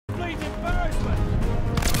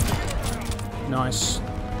Nice.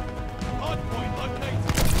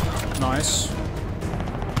 Nice.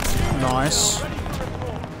 Nice.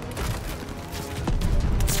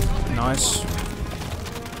 Nice.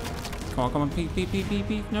 Come on, peek, peek, peek, peek,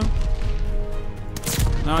 peek. No.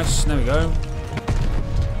 Nice. There we go.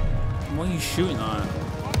 What are you shooting like that?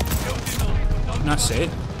 That's it.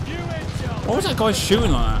 What was that guy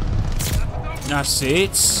shooting like that? That's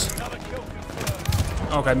it.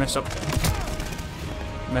 Okay, messed up.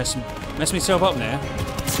 Mess myself up there.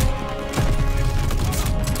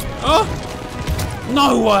 Oh!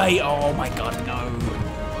 No way! Oh my god, no.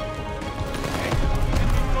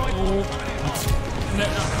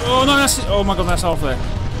 Oh no, that's it. Oh my god, that's half there.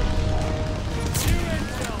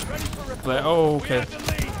 There. Oh, okay.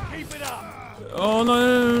 Oh no,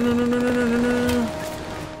 no, no, no, no, no, no, no.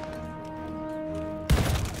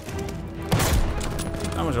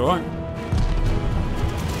 That was alright.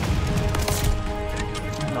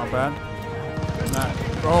 Not bad. Nah.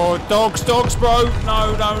 Oh, dogs, bro!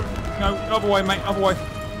 No, no, no, other way, mate, other way.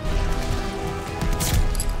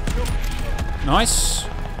 Nice.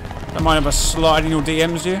 Don't mind if I slide in your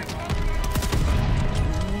DMs here.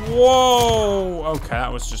 Whoa! Okay,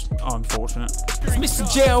 that was just unfortunate. Mr.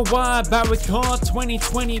 Jayowhy, Vanguard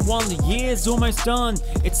 2021, the year's almost done.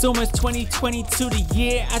 It's almost 2022, the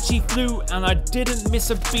year actually flew, and I didn't miss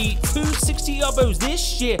a beat. 260 elbows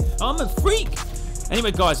this year, I'm a freak.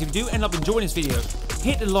 Anyway guys, if you do end up enjoying this video,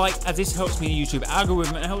 hit the like, as this helps me in the YouTube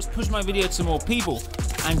algorithm and helps push my video to more people.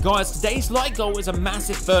 And guys, today's like goal is a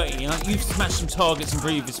massive 30. You've smashed some targets in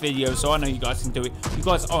previous videos, so I know you guys can do it. You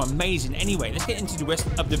guys are amazing. Anyway, let's get into the rest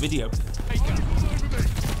of the video.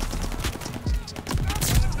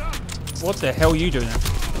 What the hell are you doing?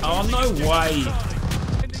 Oh, no way.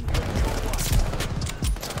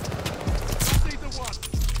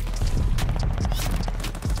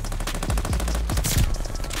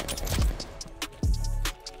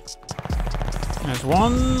 There's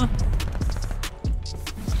one.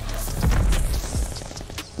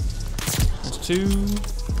 There's two.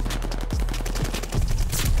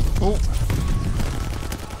 Oh.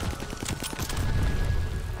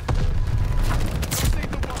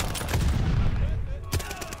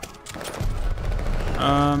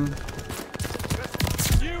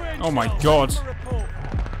 Oh my god.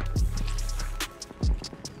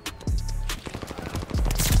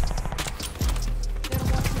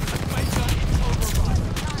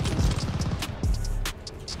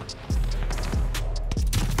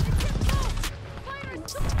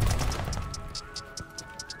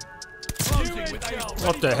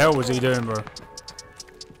 What the hell was he doing, bro?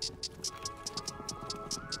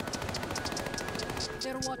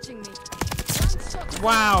 They're watching me.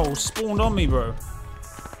 Wow, spawned on me, bro.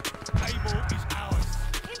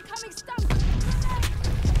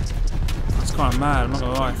 That's kind of mad, I'm not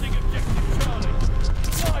gonna lie.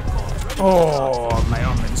 Oh, mate,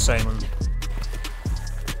 I'm insane.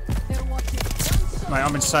 Mate,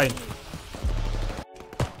 I'm insane.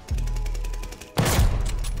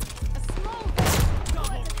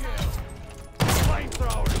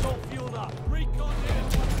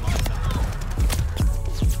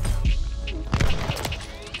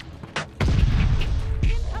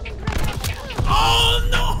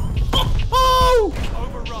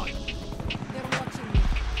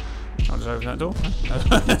 Open that door.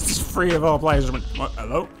 There's 3 of our players went, what,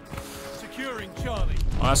 hello? Securing Charlie.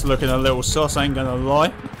 Oh, that's looking a little sus, ain't gonna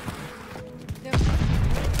lie.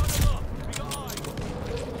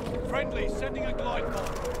 Friendly, sending a glide bomb.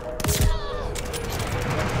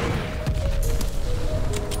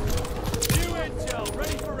 New intel,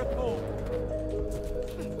 ready for report.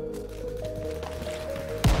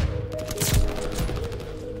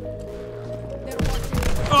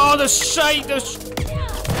 Oh, the shade,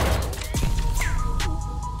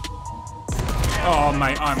 Oh,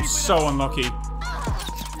 mate, I'm so unlucky.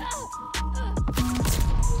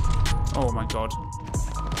 Oh, my God.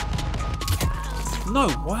 No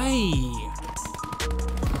way.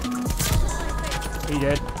 He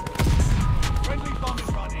dead. Friendly bombing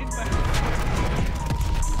run inbound.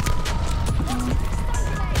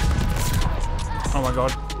 Oh, my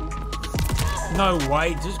God. No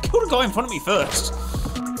way. Just kill the guy in front of me first.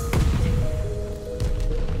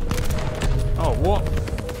 Oh, what?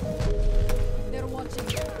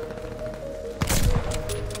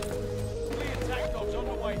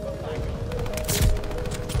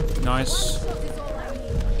 Nice.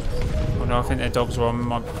 Oh no, I think their dogs were on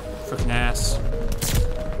my freaking ass.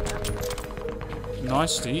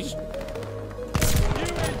 Nice, Steve.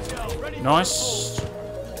 Nice.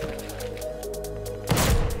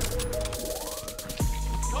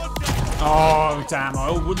 Oh, damn.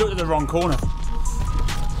 I looked at the wrong corner.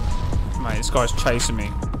 Mate, this guy's chasing me.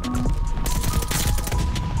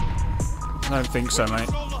 I don't think so, mate.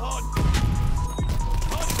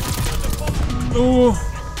 Ooh.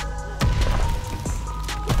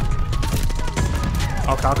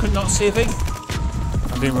 Okay, I could not see a thing.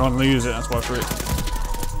 I didn't want to lose it, that's why I threw it.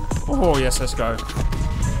 Oh, yes, let's go.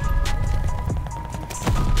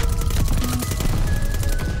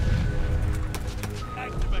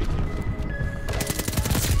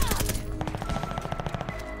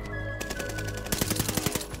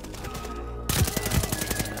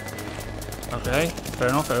 Okay, fair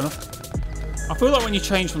enough, fair enough. I feel like when you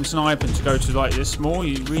change from sniping to go to like this more,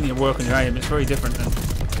 you really need to work on your aim. It's very different. And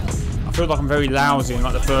I feel like I'm very lousy in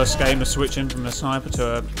like the first game of switching from a sniper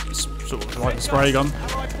to a sort of like a spray gun.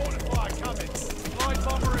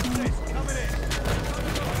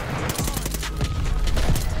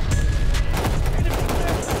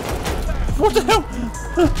 What the hell?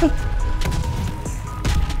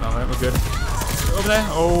 Alright, we're good. Over there?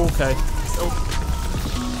 Oh, okay. Oh.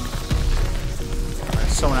 Right,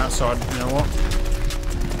 someone outside, you know what?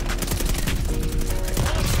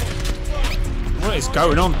 What is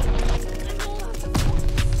going on?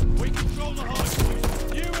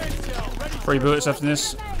 3 bullets after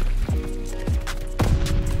this.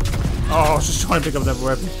 Oh, I was just trying to pick up that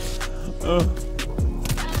weapon.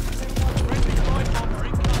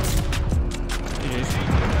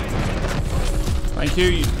 Thank you.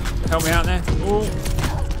 You help me out there. Oh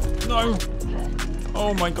no!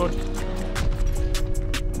 Oh my god!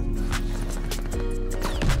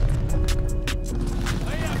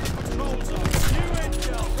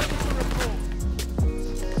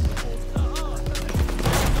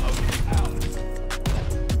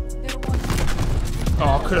 Oh,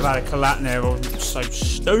 I could have had a collat there. I'm so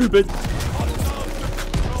stupid.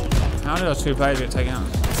 How did those 2 players get taken out?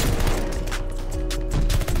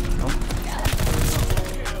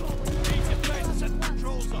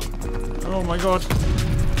 Oh my god.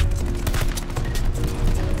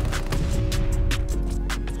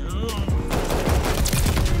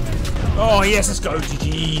 Oh yes, let's go,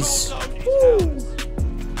 GG's.